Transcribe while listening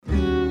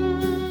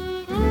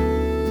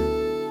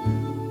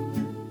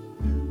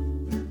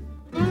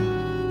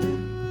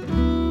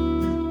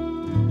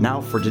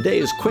for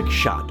today's quick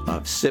shot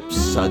of Sips,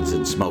 Suds,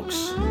 and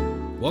Smokes.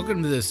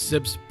 Welcome to this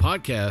Sips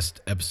podcast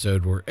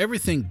episode where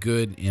everything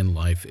good in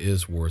life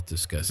is worth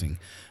discussing.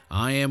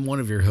 I am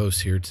one of your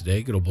hosts here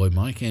today, good old boy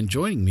Mike, and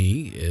joining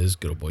me is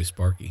good old boy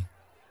Sparky.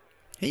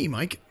 Hey,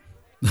 Mike.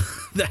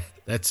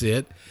 That's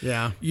it.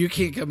 Yeah. You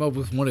can't come up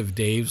with one of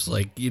Dave's,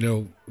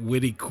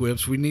 witty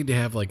quips. We need to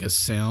have, a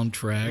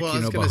soundtrack, Well, I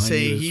was going to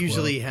say, he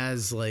usually well.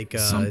 has,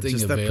 Something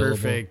just available.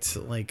 The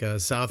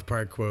perfect, South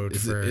Park quote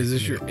Is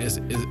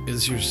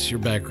this your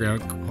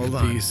background Hold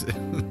on. piece?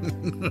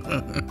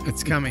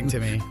 It's coming to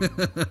me.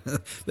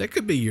 That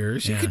could be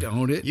yours. Yeah. You could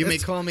own it. You may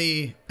call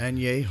me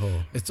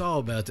Añejo. It's all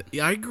about that.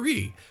 Yeah, I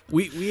agree.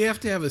 We have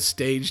to have a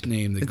stage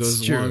name that It's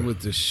goes true. along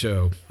with this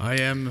show. I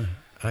am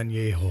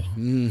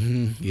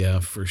Añejo. Yeah,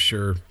 for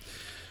sure.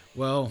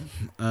 Well,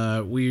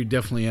 we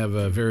definitely have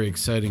a very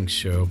exciting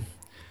show.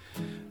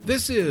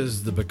 This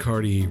is the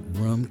Bacardi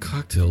Rum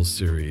Cocktail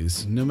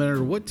Series. No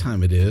matter what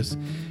time it is,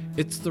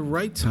 it's the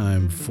right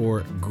time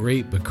for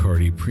great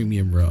Bacardi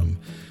premium rum,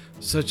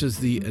 such as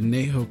the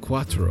Añejo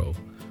Cuatro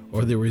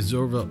or the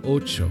Reserva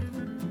Ocho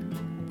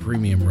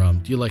premium rum.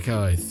 Do you like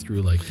how I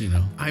threw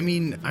I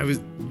mean,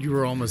 you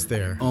were almost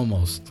there.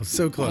 almost,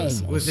 So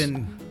close. Almost.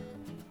 Within,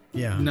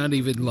 yeah. not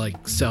even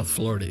like South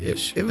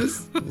Florida-ish. It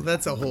was,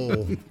 that's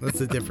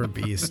a different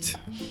beast.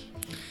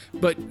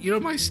 But,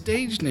 my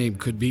stage name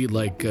could be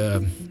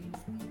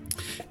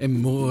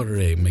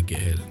Amore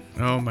Miguel.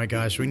 Oh my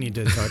gosh, we need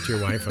to talk to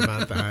your wife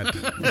about that.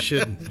 You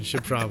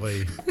should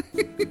probably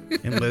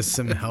enlist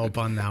some help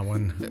on that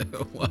one.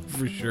 Well,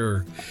 for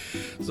sure.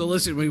 So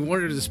listen, we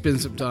wanted to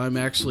spend some time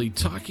actually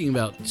talking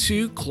about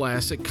two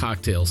classic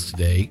cocktails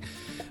today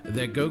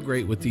that go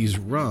great with these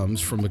rums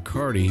from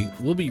Bacardi.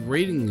 We'll be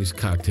rating these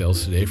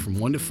cocktails today from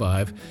 1 to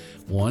 5.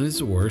 1 is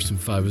the worst and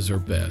 5 is our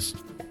best.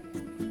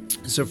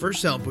 So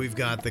first up, we've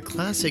got the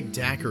classic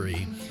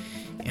daiquiri,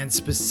 and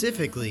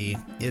specifically,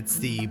 it's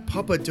the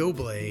Papa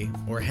Doble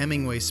or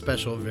Hemingway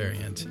Special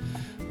variant.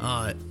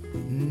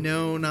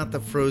 No, not the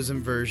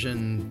frozen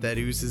version that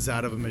oozes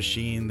out of a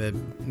machine that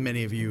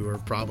many of you are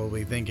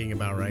probably thinking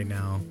about right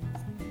now.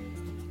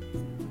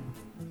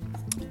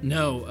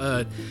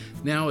 No,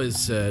 now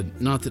is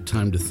not the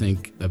time to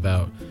think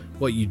about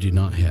what you do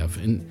not have.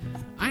 And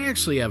I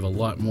actually have a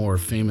lot more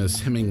famous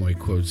Hemingway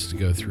quotes to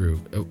go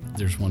through. Oh,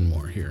 there's one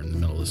more here in the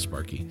middle of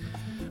Sparky.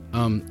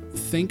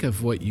 Think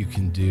of what you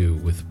can do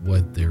with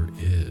what there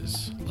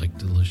is, like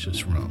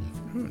delicious rum.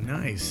 Ooh,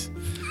 nice.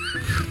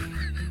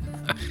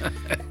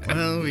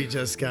 Well, we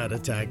just got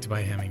attacked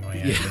by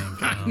Hemingway, I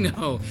think. I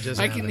know.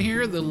 I can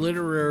hear the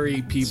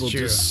literary people It's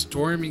true. just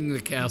storming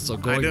the castle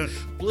going,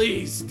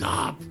 please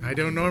stop. I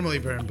don't normally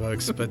burn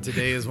books, but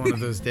today is one of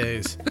those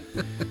days.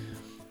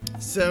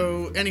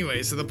 So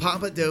the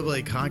Papa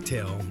Doble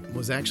cocktail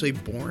was actually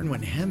born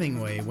when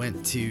Hemingway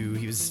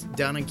he was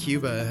down in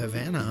Cuba,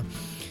 Havana,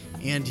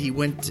 and he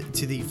went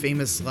to the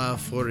famous La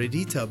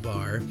Floridita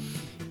bar,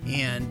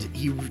 and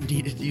he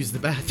needed to use the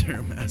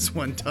bathroom, as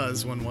one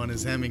does when one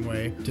is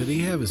Hemingway. Did he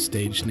have a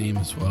stage name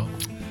as well?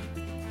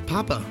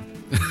 Papa.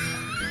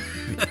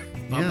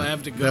 Papa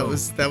have to go.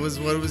 That was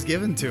what was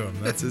given to him.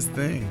 That's his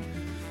thing.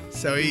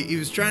 So he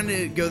was trying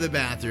to go to the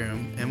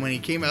bathroom, and when he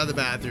came out of the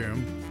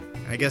bathroom,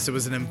 I guess it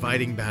was an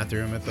inviting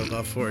bathroom at the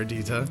La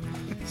Floridita.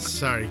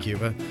 Sorry,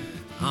 Cuba.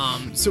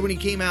 So when he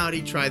came out,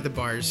 he tried the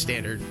bar's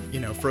standard,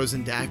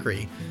 frozen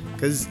daiquiri.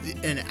 Because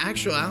in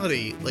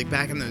actuality,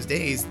 back in those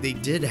days, they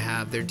did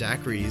have their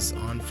daiquiris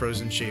on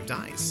frozen shaved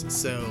ice.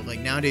 So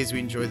nowadays we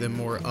enjoy them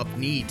more up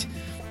neat.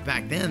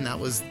 Back then, that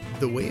was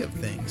the way of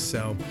things.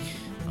 So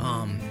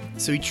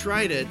he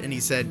tried it and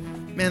he said,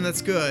 man,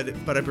 that's good,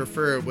 but I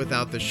prefer it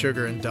without the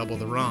sugar and double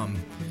the rum.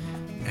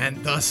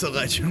 And thus a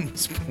legend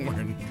was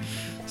born.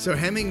 So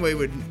Hemingway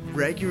would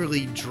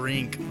regularly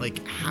drink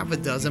half a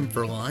dozen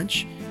for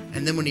lunch.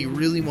 And then when he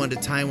really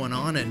wanted to tie one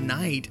on at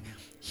night,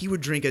 he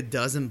would drink a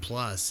dozen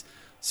plus.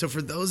 So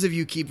for those of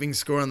you keeping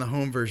score on the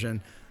home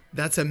version,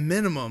 that's a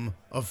minimum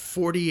of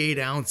 48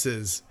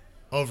 ounces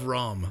of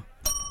rum.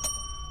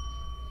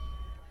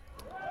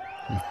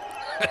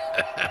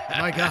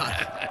 My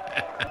God.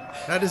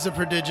 That is a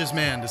prodigious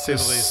man, to say the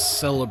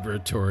least.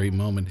 Celebratory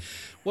moment.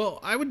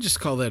 Well, I would just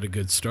call that a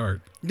good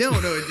start. No,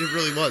 it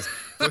really was.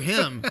 For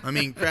him,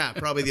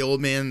 probably the old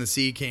man in the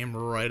sea came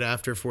right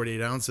after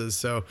 48 ounces.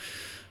 So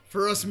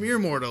for us mere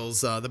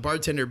mortals, the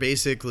bartender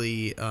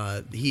basically,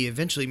 he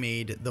eventually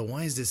made the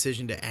wise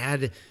decision to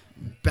add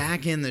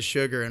back in the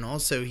sugar, and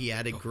also he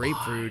added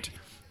grapefruit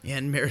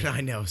and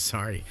maraschino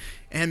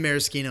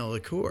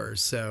liqueur.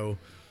 So,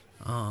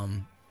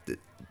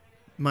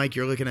 Mike,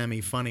 you're looking at me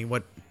funny.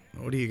 What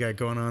do you got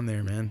going on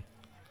there, man?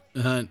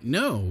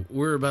 No,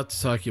 we're about to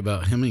talk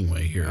about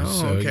Hemingway here. Oh,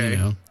 so, okay.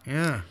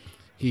 Yeah.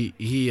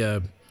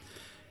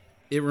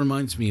 It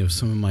reminds me of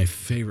some of my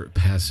favorite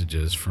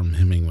passages from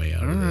Hemingway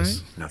out of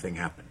this. Nothing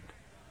happened.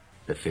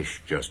 The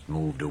fish just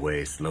moved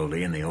away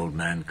slowly, and the old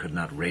man could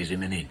not raise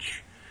him an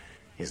inch.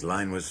 His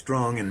line was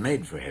strong and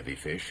made for heavy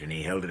fish, and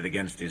he held it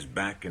against his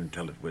back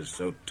until it was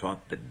so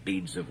taut that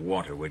beads of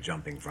water were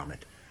jumping from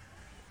it.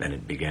 Then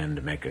it began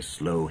to make a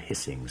slow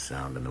hissing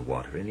sound in the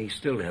water, and he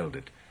still held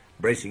it,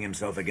 bracing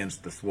himself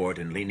against the thwart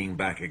and leaning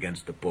back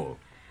against the pull.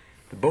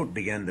 The boat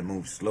began to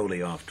move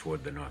slowly off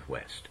toward the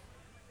northwest.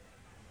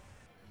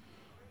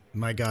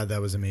 My God,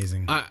 that was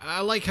amazing.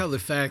 I like how the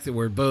fact that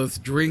we're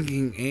both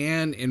drinking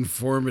and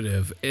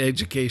informative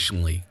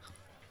educationally.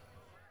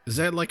 Is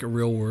that like a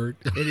real word?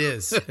 It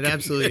is. It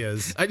absolutely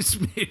is. I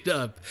just made it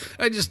up.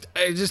 I just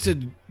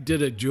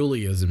did a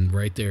Juliaism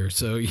right there.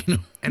 So, you know.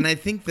 And I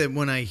think that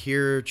when I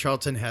hear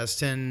Charlton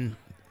Heston,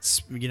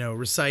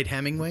 recite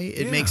Hemingway,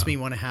 it makes me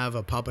want to have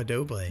a Papa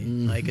Doble.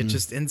 Like, it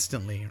just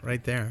instantly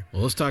right there.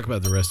 Well, let's talk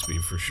about the recipe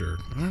for sure.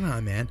 I don't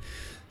know, man.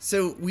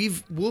 So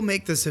we'll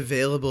make this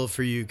available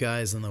for you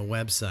guys on the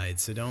website.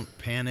 So don't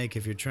panic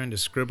if you're trying to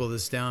scribble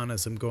this down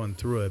as I'm going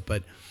through it.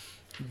 But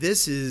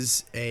this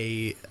is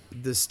the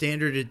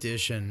standard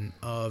edition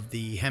of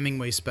the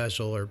Hemingway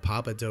Special or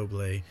Papa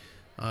Doble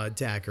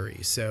daiquiri.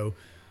 So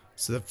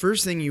the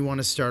first thing you want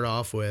to start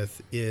off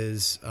with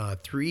is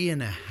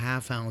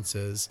 3.5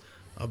 ounces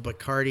of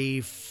Bacardi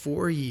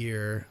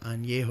 4-year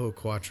Añejo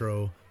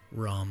Cuatro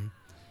rum.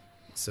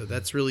 So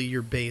that's really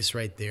your base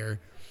right there.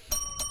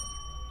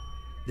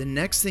 The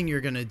next thing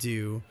you're going to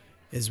do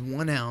is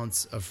 1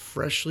 ounce of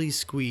freshly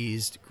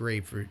squeezed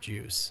grapefruit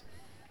juice.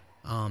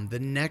 The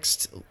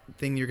next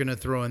thing you're going to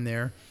throw in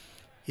there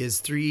is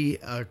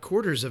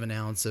 3/4 of an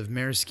ounce of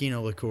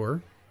maraschino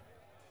liqueur,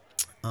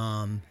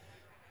 1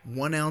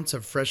 ounce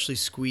of freshly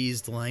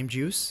squeezed lime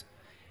juice,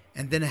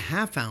 and then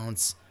 1/2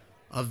 ounce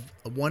of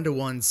a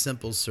 1-to-1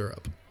 simple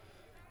syrup.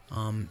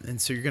 And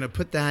so you're going to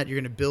put that, you're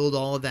going to build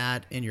all of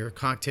that in your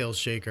cocktail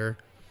shaker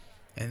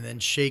and then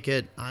shake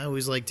it. I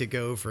always like to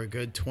go for a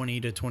good 20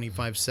 to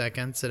 25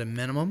 seconds at a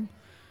minimum.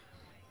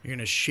 You're going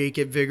to shake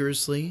it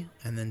vigorously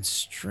and then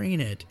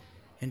strain it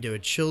into a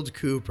chilled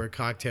coupe or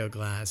cocktail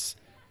glass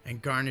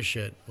and garnish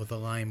it with a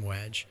lime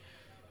wedge.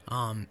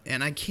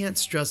 And I can't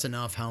stress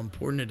enough how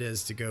important it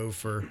is to go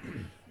for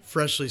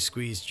freshly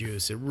squeezed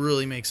juice. It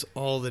really makes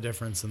all the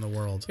difference in the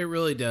world. It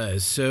really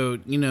does. So,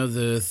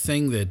 the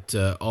thing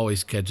that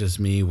always catches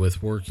me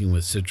with working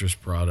with citrus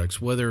products,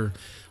 whether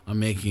I'm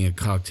making a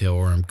cocktail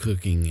or I'm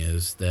cooking,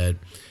 is that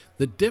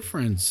the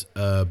difference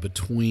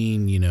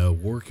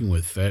between, working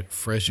with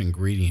fresh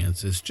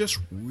ingredients is just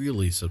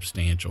really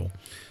substantial.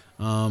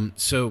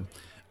 So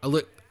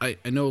I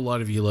know a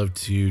lot of you love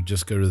to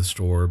just go to the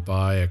store,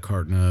 buy a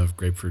carton of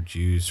grapefruit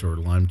juice or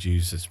lime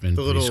juice that's been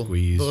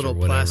pre-squeezed the little or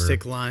whatever.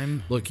 plastic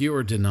lime. Look, you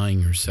are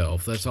denying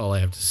yourself. That's all I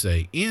have to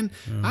say. And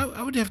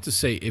I would have to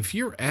say, if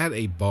you're at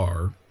a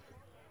bar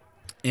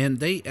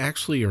and they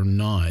actually are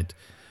not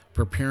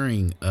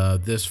preparing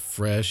this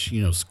fresh,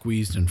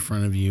 squeezed in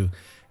front of you,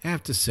 I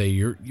have to say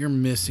you're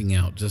missing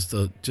out just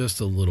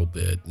a little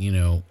bit,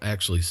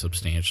 actually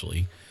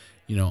substantially,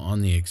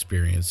 on the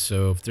experience.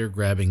 So if they're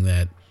grabbing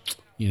that,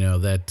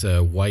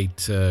 that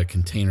white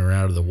container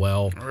out of the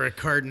well, or a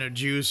carton of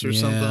juice or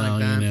something like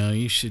that,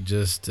 you should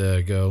just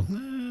go,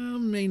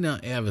 may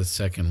not have a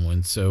second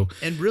one. So,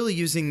 and really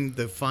using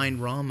the fine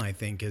rum, I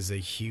think, is a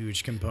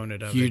huge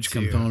component of it. Huge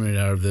component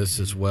out of this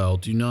as well.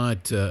 Do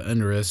not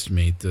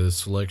underestimate the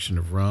selection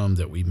of rum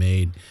that we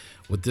made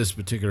with this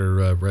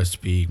particular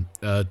recipe.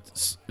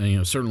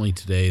 Certainly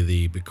today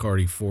the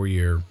Bacardi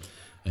 4-year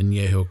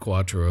Añejo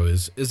Cuatro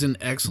is an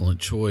excellent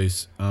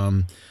choice.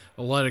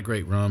 A lot of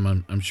great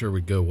rum, I'm sure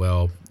would go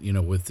well,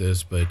 with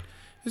this, but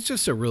it's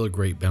just a really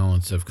great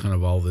balance of kind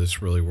of all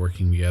this really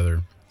working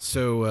together.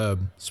 So,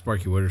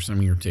 Sparky, what are some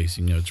of your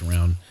tasting notes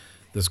around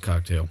this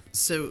cocktail?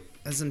 So,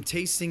 as I'm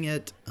tasting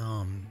it,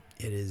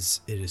 it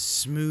is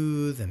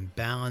smooth and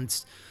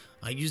balanced.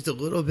 I used a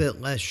little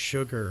bit less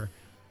sugar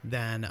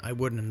than I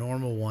would in a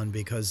normal one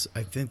because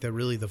I think that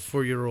really the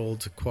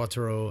 4-year-old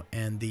Cuatro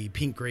and the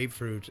pink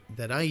grapefruit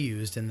that I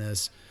used in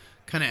this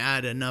kind of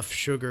add enough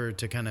sugar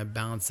to kind of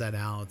balance that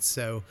out.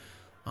 So,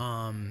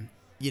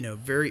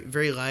 very,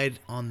 very light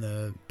on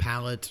the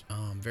palate,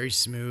 very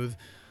smooth.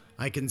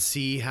 I can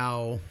see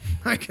how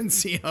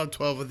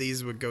 12 of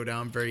these would go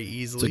down very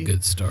easily. It's a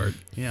good start.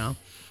 Yeah.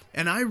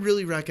 And I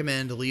really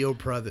recommend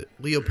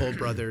Leopold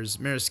Brothers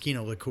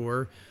Maraschino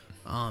liqueur.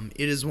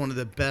 It is one of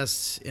the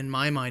best in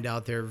my mind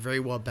out there,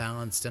 very well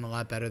balanced and a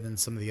lot better than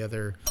some of the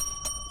other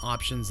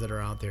options that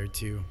are out there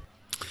too.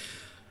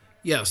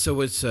 Yeah, so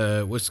what's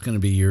going to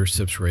be your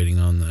sips rating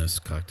on this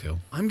cocktail?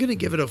 I'm going to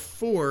give it a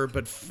 4,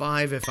 but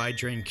 5 if I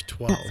drink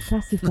 12. That's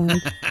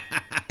classified.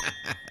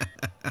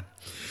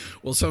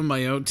 Well, some of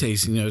my own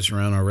tasting notes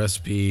around our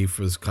recipe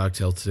for this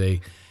cocktail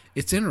today.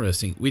 It's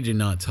interesting. We did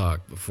not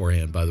talk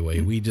beforehand, by the way.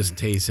 We just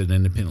tasted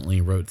independently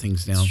and wrote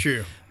things down. It's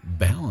true.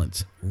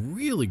 Balance,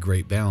 really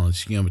great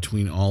balance,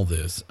 between all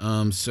this.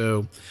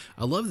 So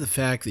I love the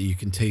fact that you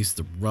can taste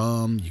the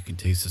rum, you can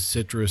taste the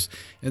citrus,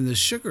 and the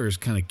sugar is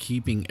kind of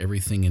keeping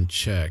everything in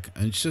check.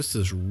 And it's just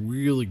this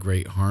really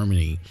great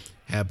harmony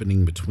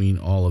happening between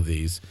all of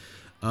these.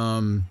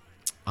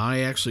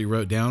 I actually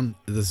wrote down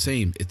the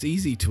same. It's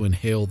easy to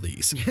inhale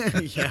these.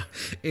 Yeah.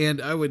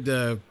 And I would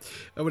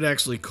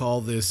actually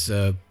call this.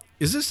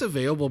 Is this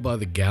available by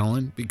the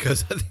gallon?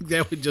 Because I think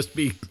that would just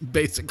be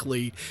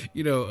basically,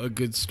 a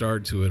good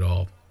start to it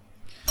all.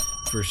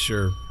 for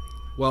sure.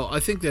 Well, I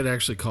think that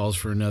actually calls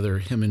for another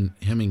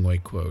Hemingway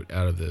quote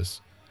out of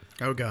this.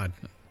 Oh God.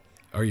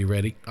 Are you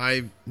ready?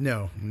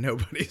 No,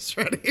 nobody's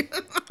ready.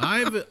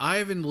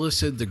 I've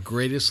enlisted the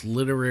greatest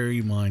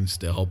literary minds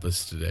to help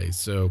us today.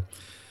 So,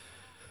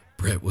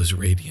 Brett was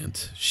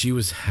radiant. She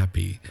was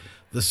happy.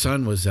 The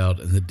sun was out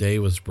and the day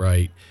was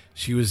bright.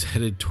 She was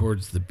headed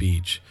towards the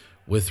beach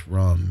with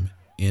rum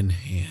in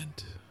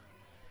hand.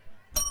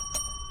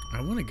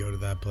 I want to go to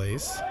that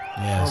place.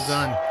 Yes. Well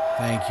done.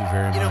 Thank you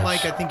very much. You know,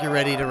 Mike, I think you're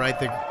ready to write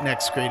the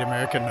next great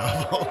American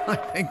novel. I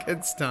think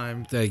it's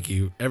time. Thank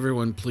you.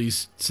 Everyone,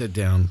 please sit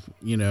down.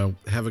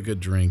 Have a good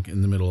drink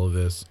in the middle of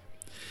this.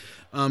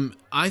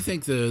 I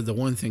think the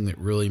one thing that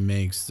really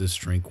makes this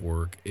drink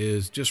work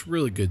is just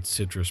really good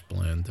citrus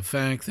blend. The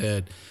fact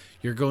that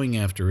you're going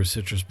after a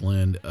citrus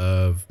blend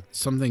of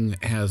something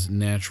that has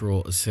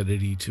natural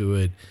acidity to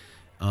it,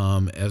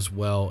 as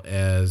well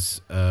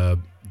as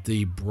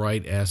the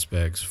bright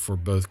aspects for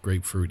both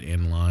grapefruit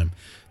and lime.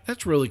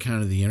 That's really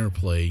kind of the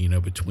interplay,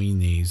 between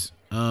these.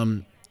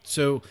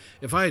 So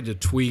if I had to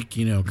tweak,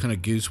 kind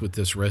of goose with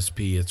this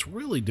recipe, it's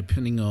really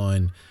depending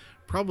on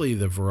probably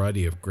the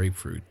variety of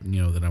grapefruit,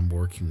 that I'm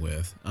working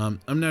with. I'm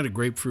not a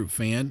grapefruit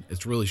fan.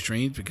 It's really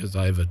strange because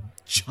I have a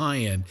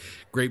giant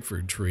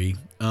grapefruit tree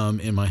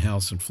in my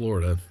house in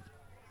Florida.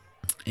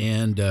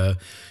 And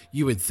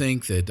you would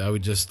think that I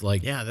would just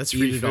that's eat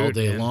free it all food,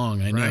 day man.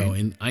 long. I know. Right?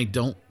 And I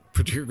don't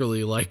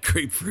particularly like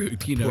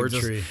grapefruit. Poor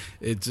tree.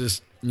 It's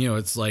just,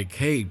 it's like,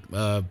 hey,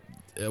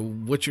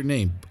 what's your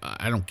name?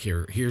 I don't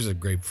care. Here's a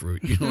grapefruit.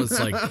 It's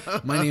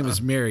like, my name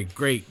is Mary.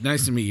 Great.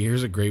 Nice to meet you.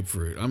 Here's a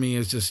grapefruit. I mean,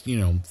 it's just,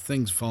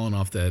 things falling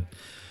off that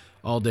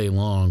all day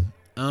long.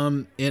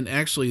 And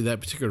actually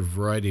that particular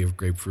variety of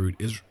grapefruit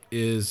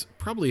is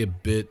probably a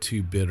bit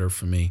too bitter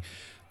for me.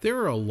 There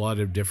are a lot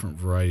of different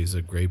varieties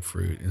of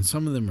grapefruit, and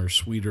some of them are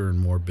sweeter and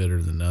more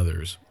bitter than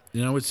others.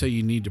 And I would say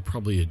you need to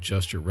probably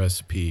adjust your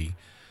recipe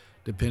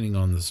depending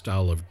on the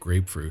style of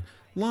grapefruit.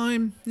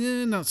 Lime,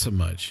 not so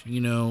much.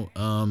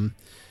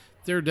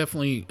 There are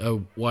definitely a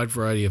wide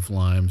variety of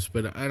limes,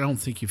 but I don't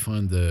think you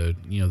find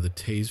the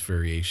taste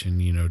variation,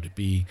 to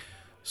be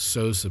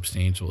so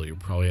substantial. You'll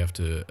probably have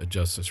to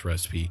adjust this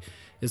recipe.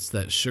 It's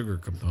that sugar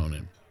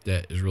component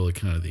that is really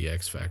kind of the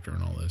X factor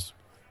in all this.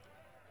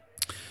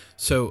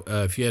 So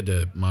if you had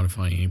to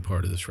modify any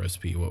part of this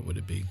recipe, what would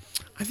it be?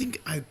 I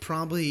think I'd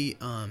probably,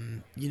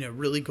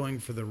 really going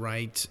for the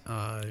right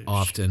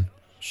Often.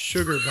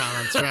 sugar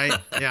balance, right?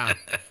 Yeah,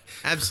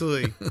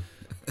 absolutely.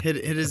 Hit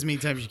as many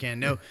times as you can.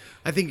 No,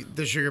 I think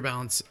the sugar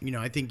balance,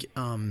 I think,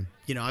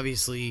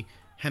 obviously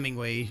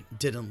Hemingway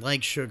didn't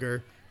like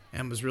sugar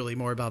and was really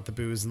more about the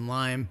booze and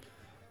lime.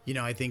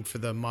 I think for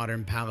the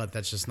modern palate,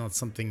 that's just not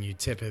something you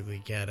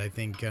typically get. I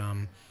think,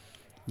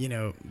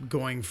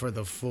 going for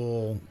the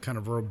full kind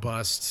of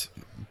robust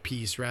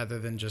piece rather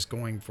than just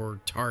going for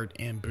tart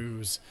and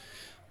booze.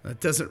 That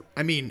doesn't,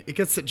 it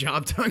gets the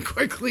job done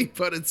quickly,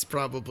 but it's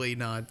probably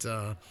not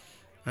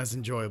as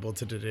enjoyable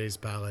to today's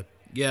palate.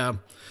 Yeah.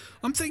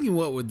 I'm thinking,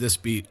 what would this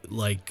be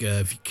like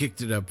if you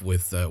kicked it up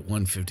with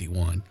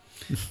 151?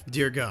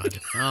 Dear God.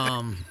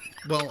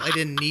 Well, I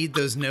didn't need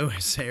those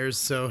nose hairs,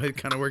 so it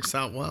kind of works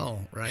out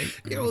well, right?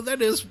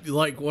 That is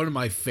like one of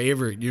my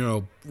favorite,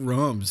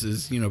 rums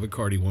is,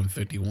 Bacardi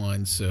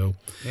 151. So,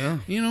 yeah.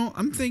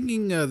 I'm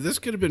thinking this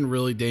could have been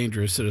really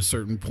dangerous at a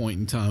certain point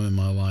in time in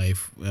my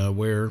life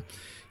where,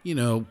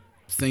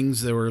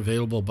 things that were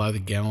available by the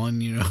gallon,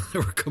 that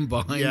were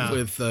combined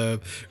with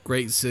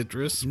great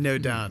citrus. No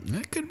doubt.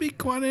 That could be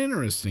quite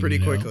interesting. Pretty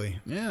quickly.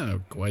 Yeah,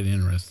 quite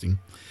interesting.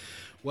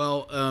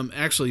 Well,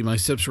 actually, my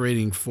sips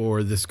rating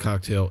for this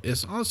cocktail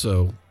is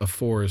also a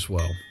 4 as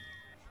well.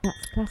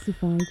 That's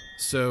classified.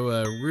 So,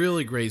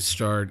 really great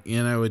start,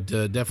 and I would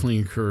definitely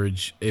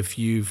encourage, if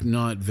you've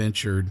not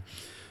ventured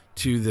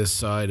to this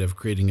side of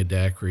creating a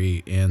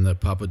daiquiri and the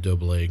Papa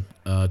Doble,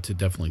 to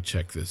definitely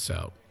check this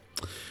out.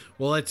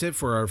 Well, that's it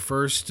for our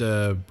first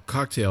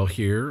cocktail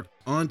here.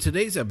 On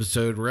today's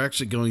episode, we're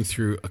actually going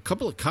through a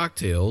couple of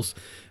cocktails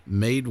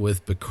made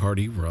with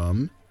Bacardi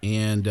rum.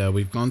 And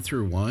we've gone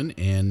through one,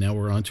 and now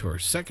we're on to our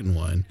second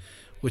one,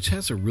 which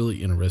has a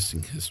really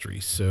interesting history.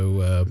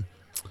 So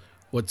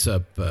what's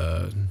up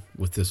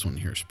with this one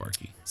here,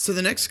 Sparky? So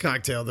the next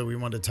cocktail that we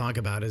want to talk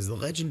about is the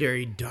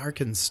legendary Dark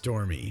and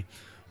Stormy.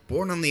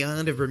 Born on the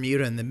island of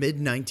Bermuda in the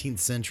mid-19th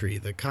century,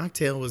 the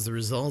cocktail was the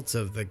result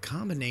of the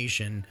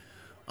combination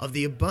of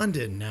the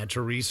abundant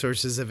natural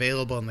resources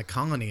available in the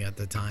colony at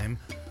the time,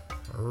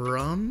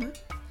 rum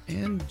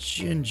and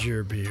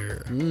ginger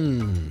beer.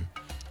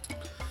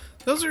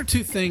 Those are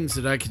two things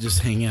that I could just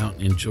hang out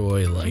and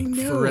enjoy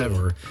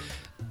forever.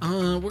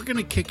 We're going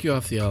to kick you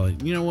off the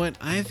island. You know what?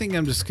 I think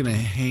I'm just going to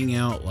hang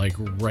out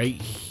right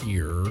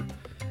here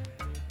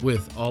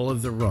with all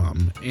of the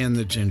rum and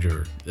the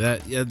ginger.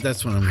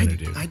 That's what I'm going to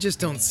do. I just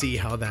don't see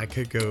how that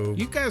could go.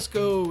 You guys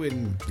go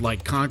and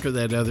conquer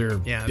that other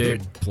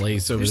big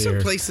place over there. There's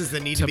some places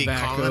that need to be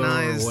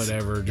colonized or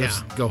whatever.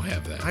 Just go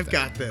have that. I've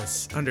got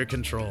this under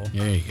control.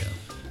 There you go.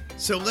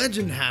 So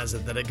legend has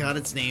it that it got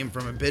its name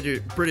from a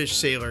British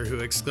sailor who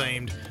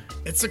exclaimed,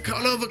 It's the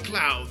color of a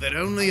cloud that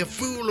only a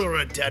fool or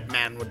a dead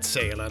man would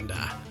sail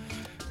under.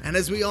 And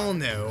as we all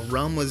know,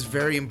 rum was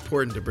very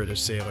important to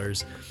British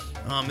sailors.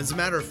 As a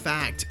matter of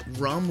fact,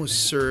 rum was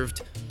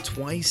served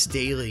twice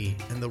daily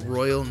in the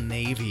Royal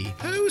Navy.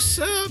 Oh,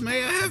 sir,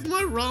 may I have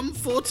my rum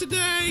for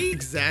today?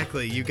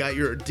 Exactly. You got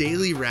your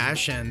daily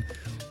ration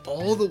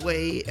all the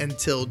way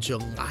until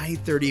July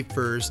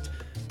 31st,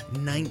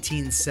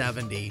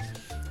 1970.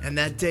 And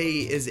that day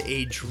is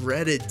a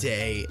dreaded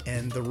day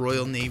in the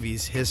Royal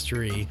Navy's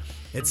history.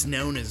 It's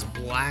known as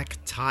Black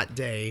Tot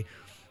Day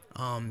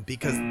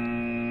because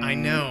I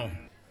know.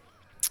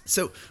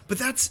 So, but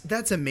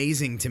that's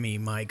amazing to me,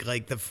 Mike.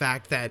 Like the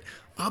fact that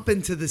up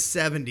into the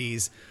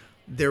 70s,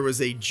 there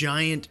was a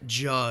giant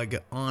jug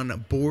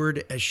on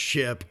board a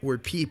ship where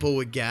people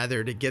would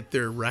gather to get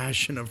their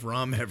ration of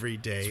rum every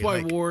day. That's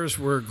why wars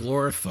were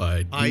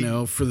glorified,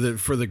 for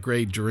the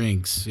great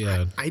drinks.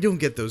 Yeah, I don't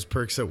get those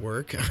perks at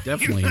work.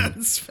 Definitely.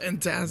 That's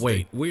fantastic.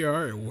 Wait, we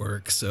are at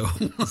work, so,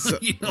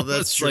 well,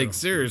 that's true. Like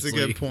seriously.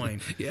 That's a good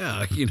point.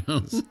 Yeah,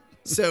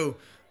 So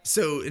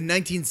in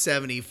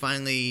 1970,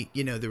 finally,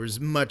 there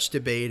was much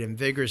debate and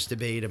vigorous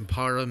debate in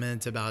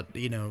Parliament about,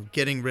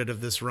 getting rid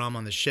of this rum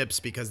on the ships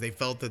because they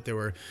felt that there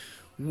were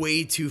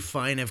way too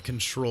fine of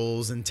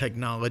controls and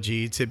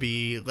technology to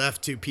be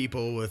left to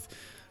people with,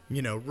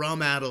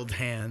 rum-addled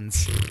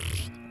hands.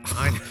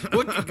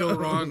 What could go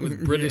wrong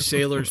with British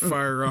sailors'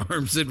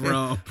 firearms and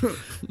rum?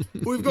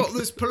 We've got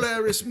this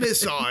Polaris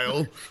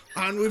missile,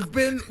 and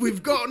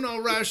we've gotten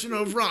our ration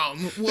of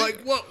rum.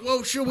 Like,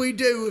 what shall we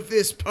do with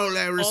this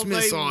Polaris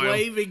missile? Are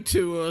they waving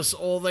to us,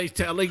 or are they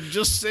telling,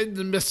 just send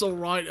the missile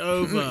right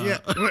over? Yeah.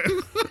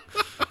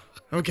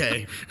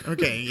 Okay,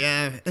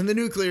 yeah. In the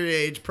nuclear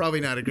age, probably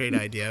not a great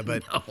idea,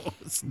 but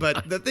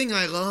but the thing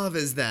I love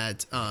is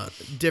that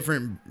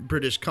different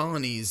British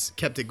colonies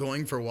kept it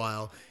going for a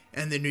while.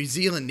 And the New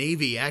Zealand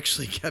Navy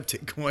actually kept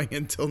it going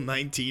until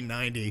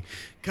 1990.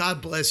 God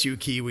bless you,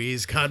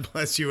 Kiwis. God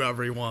bless you,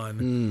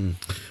 everyone.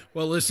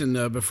 Well, listen,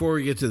 before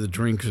we get to the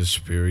drink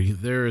conspiracy,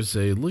 there is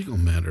a legal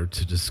matter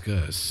to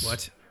discuss.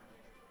 What?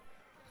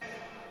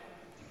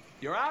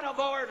 You're out of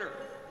order.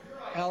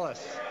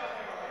 Ellis.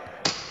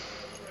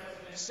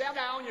 Sit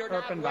down, you're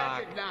not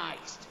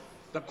recognized.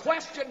 The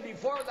question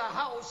before the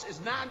House is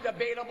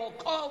non-debatable.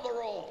 Call the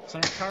roll.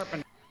 Senator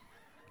Carpenter.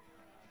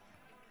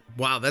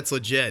 Wow, that's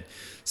legit.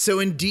 So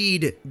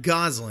indeed,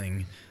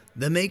 Gosling,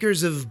 the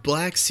makers of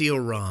Black Seal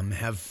Rum,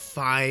 have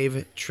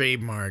 5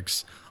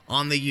 trademarks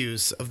on the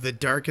use of the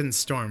Dark and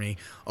Stormy,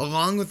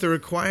 along with the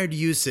required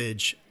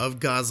usage of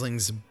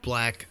Gosling's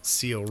Black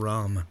Seal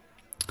Rum.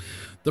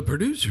 The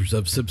producers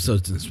of Sip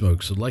Suds and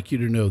Smokes would like you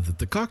to know that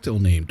the cocktail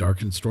name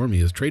Dark and Stormy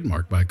is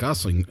trademarked by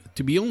Gosling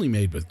to be only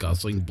made with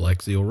Gosling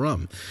Black Seal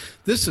Rum.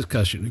 This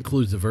discussion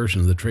includes a version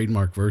of the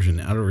trademark version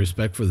out of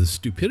respect for the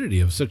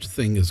stupidity of such a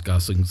thing as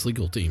Gosling's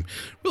legal team.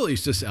 Really,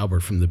 it's just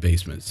Albert from the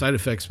basement. Side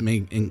effects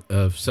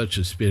of such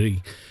a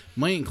stupidity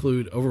might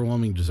include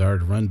overwhelming desire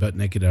to run butt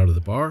naked out of the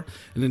bar,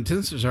 an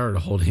intense desire to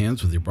hold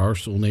hands with your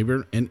barstool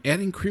neighbor, and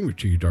adding creamer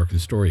to your Dark and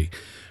Stormy.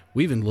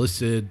 We've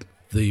enlisted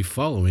the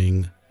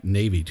following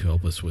Navy to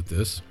help us with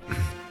this.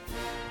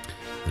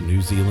 The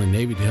New Zealand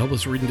Navy to help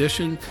us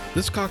rendition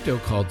this cocktail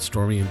called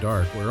Stormy and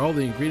Dark, where all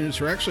the ingredients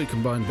are actually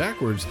combined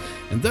backwards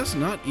and thus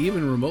not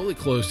even remotely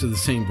close to the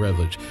same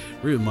beverage.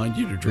 We remind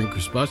you to drink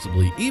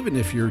responsibly, even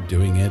if you're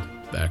doing it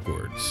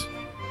backwards.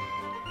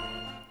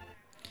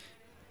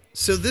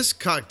 So this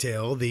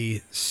cocktail,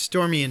 the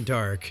Stormy and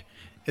Dark,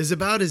 is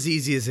about as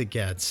easy as it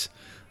gets.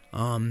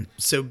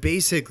 So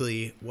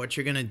basically what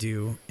you're going to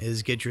do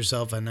is get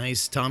yourself a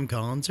nice Tom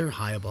Collins or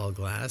highball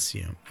glass,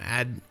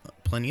 add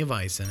plenty of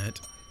ice in it.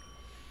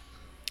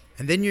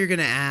 And then you're going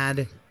to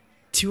add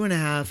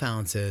 2.5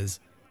 ounces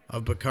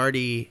of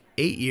Bacardi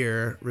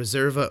 8-year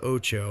Reserva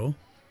Ocho,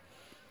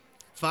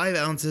 5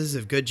 ounces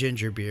of good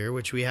ginger beer,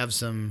 which we have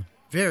some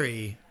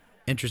very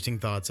interesting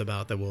thoughts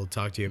about that we'll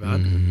talk to you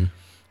about. Mm-hmm.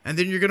 And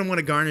then you're going to want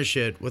to garnish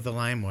it with a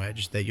lime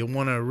wedge that you'll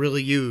want to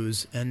really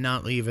use and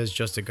not leave as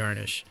just a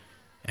garnish.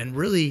 And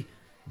really,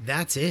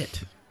 that's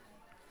it.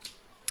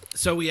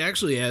 So we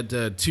actually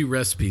had 2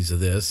 recipes of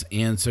this,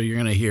 and so you're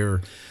going to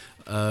hear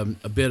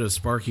a bit of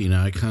Sparky and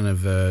I kind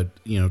of,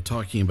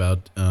 talking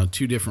about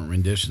 2 different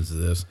renditions of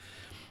this.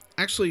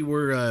 Actually,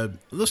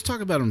 let's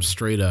talk about them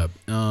straight up,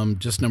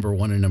 just number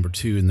 1 and number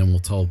 2, and then we'll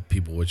tell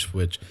people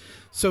which.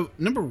 So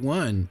number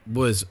 1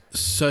 was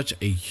such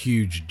a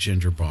huge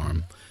ginger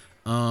bomb.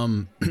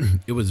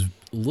 It was a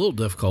little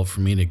difficult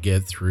for me to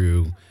get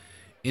through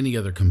any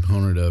other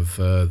component of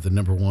the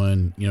number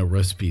 1,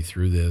 recipe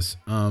through this.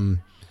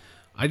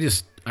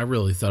 I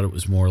really thought it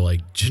was more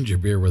like ginger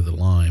beer with a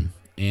lime.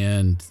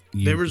 And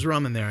there was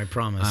rum in there, I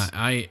promise.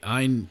 I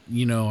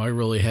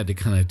really had to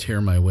kind of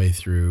tear my way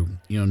through,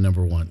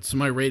 number 1. So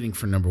my rating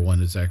for number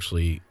 1 is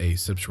actually a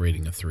Sips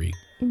rating of 3.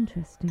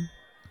 Interesting.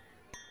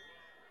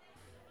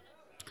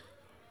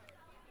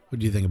 What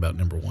do you think about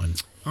number 1?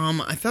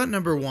 I thought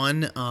number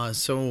 1,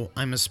 so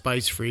I'm a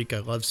spice freak. I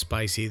love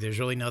spicy. There's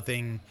really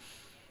nothing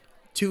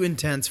too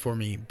intense for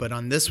me. But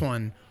on this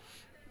one,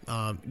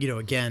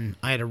 Again,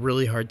 I had a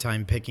really hard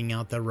time picking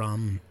out the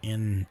rum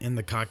in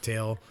the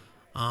cocktail,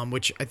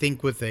 which I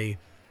think with a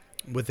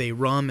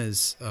rum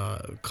as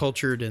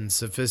cultured and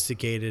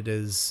sophisticated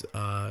as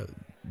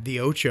the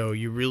Ocho,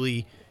 you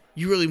really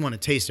want to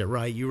taste it,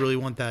 right? You really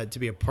want that to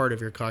be a part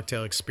of your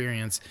cocktail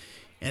experience.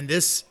 And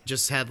this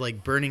just had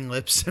like burning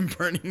lips and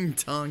burning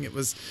tongue. It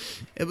was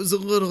a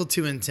little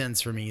too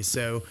intense for me.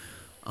 So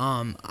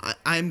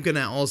I'm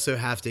gonna also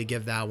have to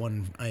give that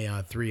one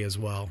a 3 as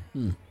well.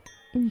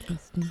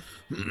 Interesting.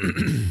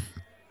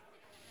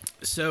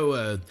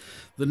 So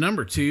the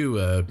number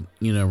 2,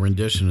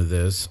 rendition of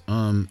this,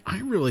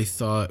 I really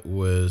thought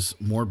was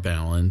more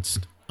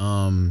balanced.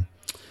 I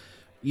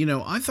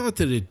thought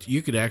that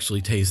you could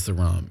actually taste the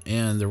rum,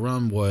 and the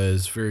rum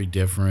was very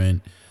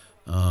different.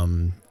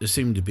 There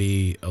seemed to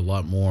be a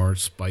lot more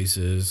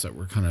spices that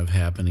were kind of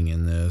happening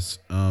in this.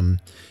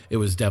 It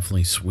was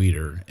definitely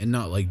sweeter and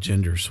not like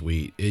ginger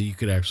sweet. You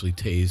could actually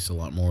taste a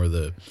lot more of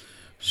the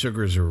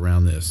sugars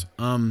around this.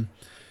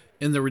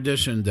 In the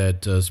rendition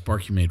that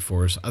Sparky made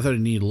for us, I thought it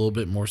needed a little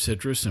bit more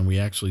citrus, and we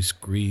actually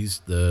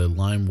squeezed the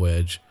lime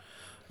wedge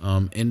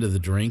into the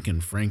drink,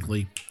 and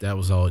frankly, that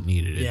was all it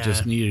needed. It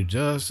just needed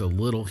just a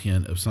little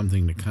hint of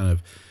something to kind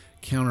of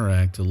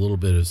counteract a little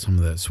bit of some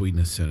of that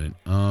sweetness in it.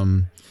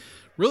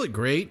 Really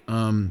great.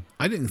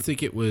 I didn't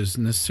think it was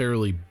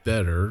necessarily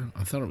better.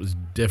 I thought it was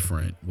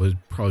different, would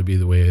probably be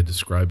the way I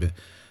describe it.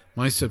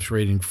 My sips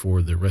rating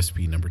for the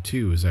recipe number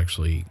 2 is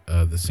actually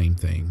the same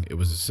thing. It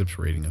was a sips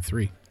rating of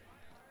 3.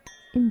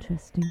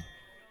 Interesting.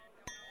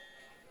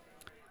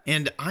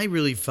 And I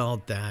really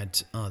felt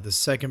that the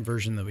second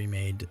version that we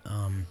made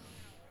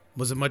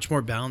was a much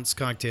more balanced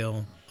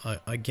cocktail.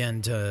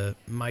 Again, to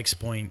Mike's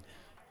point,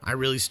 I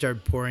really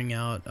started pulling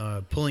out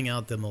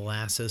the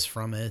molasses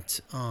from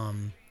it,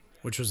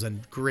 which was a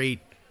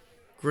great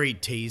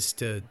taste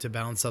to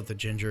balance out the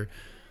ginger.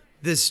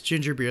 This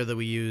ginger beer that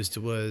we used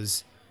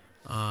was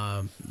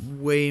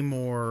way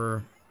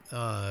more,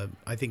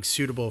 I think,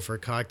 suitable for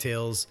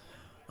cocktails.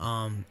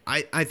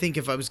 I think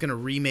if I was going to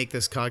remake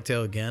this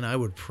cocktail again, I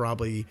would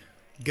probably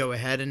go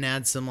ahead and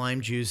add some lime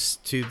juice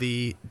to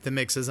the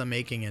mixes I'm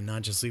making and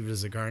not just leave it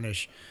as a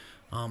garnish.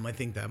 I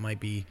think that might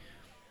be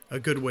a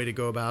good way to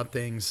go about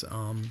things.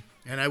 And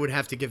I would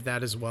have to give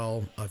that as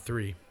well a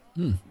 3.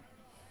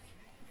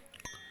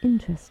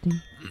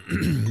 Interesting.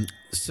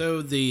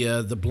 So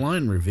the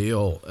blind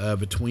reveal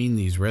between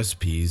these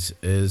recipes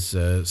is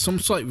some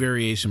slight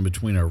variation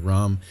between our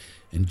rum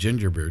and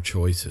ginger beer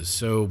choices.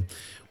 So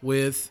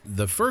with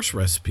the first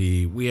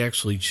recipe, we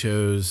actually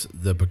chose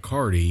the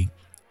Bacardi,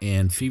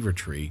 and Fever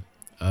Tree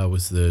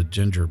was the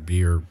ginger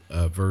beer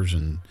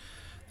version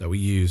that we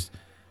used.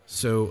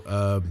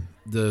 So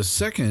the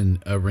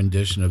second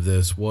rendition of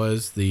this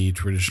was the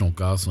traditional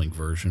Gosling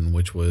version,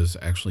 which was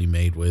actually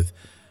made with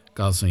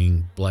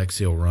Gosling Black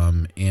Seal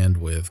rum and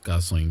with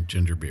Gosling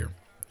ginger beer.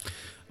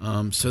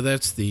 So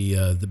that's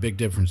the big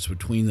difference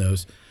between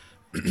those.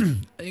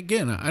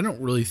 Again, I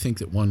don't really think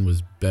that one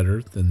was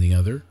better than the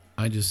other.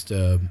 I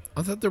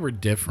thought they were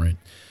different.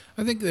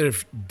 I think that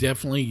if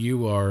definitely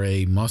you are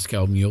a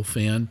Moscow Mule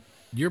fan,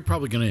 you're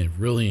probably going to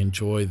really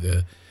enjoy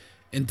the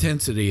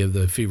intensity of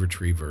the Fever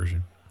Tree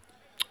version.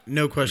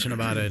 No question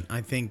about it. I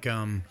think,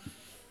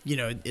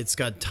 it's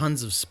got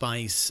tons of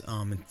spice.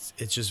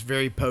 It's just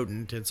very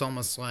potent. It's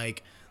almost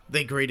like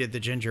they grated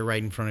the ginger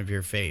right in front of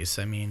your face.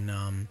 I mean,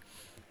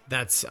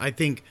 I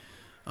think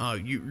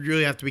you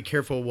really have to be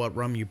careful what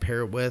rum you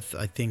pair it with.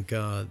 I think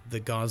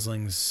the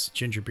Gosling's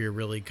ginger beer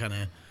really kind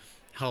of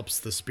helps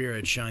the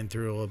spirit shine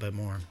through a little bit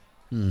more.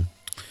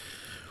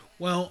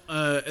 Well,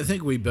 I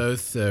think we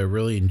both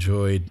really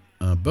enjoyed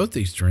both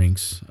these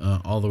drinks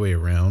all the way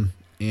around.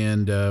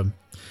 And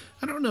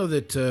I don't know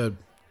that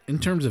in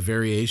terms of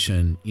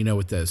variation,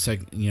 with that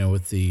second,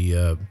 with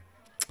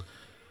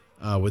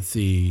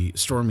the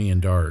Stormy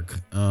and Dark,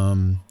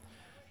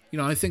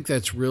 I think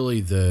that's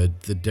really the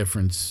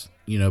difference,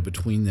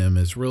 between them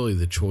is really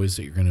the choice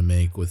that you're going to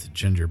make with the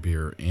ginger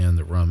beer, and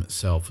the rum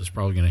itself is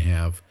probably going to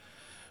have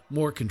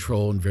more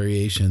control and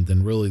variation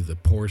than really the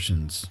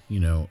portions,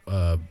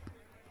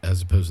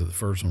 as opposed to the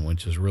first one,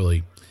 which is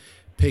really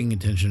paying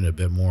attention to a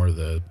bit more of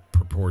the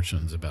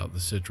proportions about the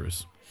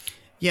citrus.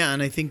 Yeah,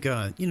 and I think,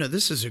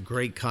 this is a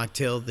great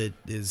cocktail that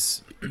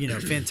is,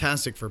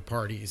 fantastic for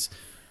parties.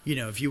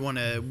 If you want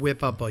to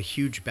whip up a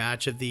huge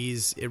batch of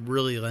these, it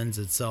really lends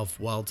itself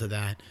well to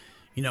that.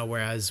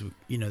 Whereas,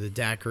 the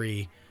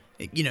daiquiri,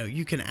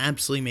 you can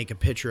absolutely make a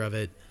pitcher of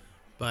it,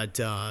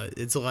 but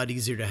it's a lot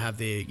easier to have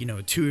the,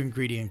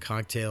 2-ingredient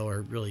cocktail,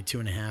 or really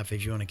 2.5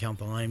 if you want to count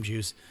the lime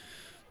juice.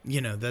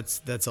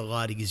 That's a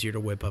lot easier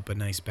to whip up a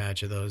nice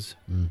batch of those.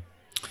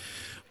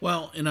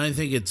 Well, and I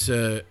think it's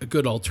a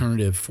good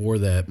alternative for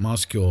that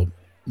Moscow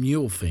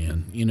Mule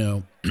fan,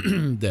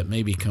 that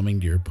may be coming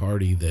to your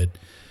party that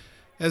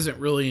hasn't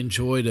really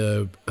enjoyed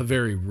a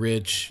very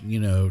rich,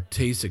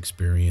 taste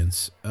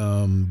experience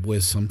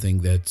with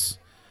something that's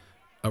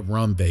a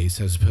rum base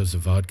as opposed to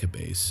vodka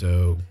base.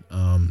 So,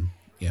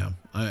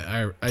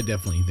 I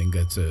definitely think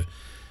that's a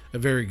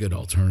very good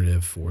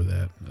alternative for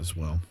that as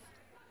well.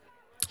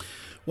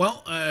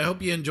 Well, I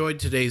hope you enjoyed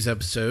today's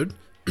episode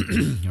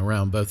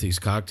around both these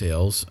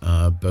cocktails,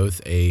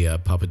 both a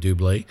Papa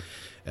Double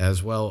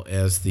as well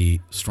as the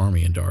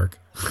Stormy and Dark,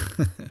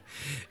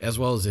 as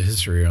well as the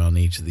history on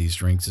each of these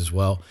drinks as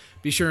well.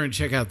 Be sure and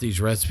check out these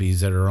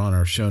recipes that are on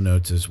our show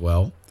notes as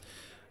well.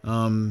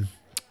 Well,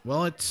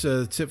 that's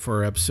it for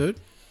our episode.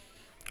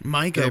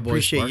 Mike, Good I old boy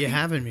appreciate Sparky. you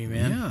having me,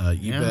 man. Yeah,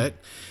 you bet.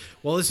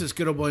 Well, this is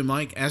Good Old Boy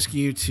Mike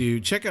asking you to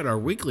check out our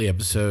weekly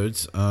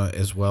episodes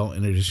as well,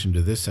 in addition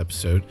to this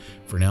episode.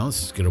 For now,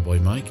 this is Good Old Boy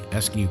Mike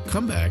asking you to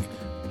come back,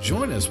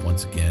 join us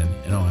once again,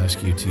 and I'll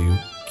ask you to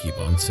keep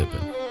on sipping.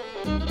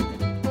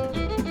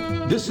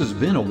 This has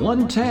been a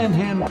One Tan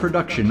Hand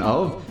production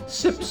of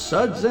Sips,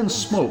 Suds, and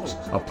Smokes,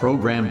 a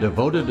program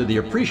devoted to the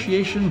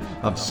appreciation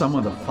of some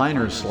of the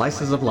finer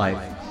slices of life.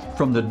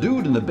 From the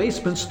Dude in the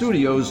Basement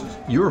Studios,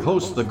 your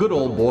hosts, the Good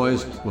Old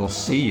Boys, will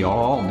see you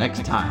all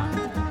next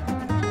time.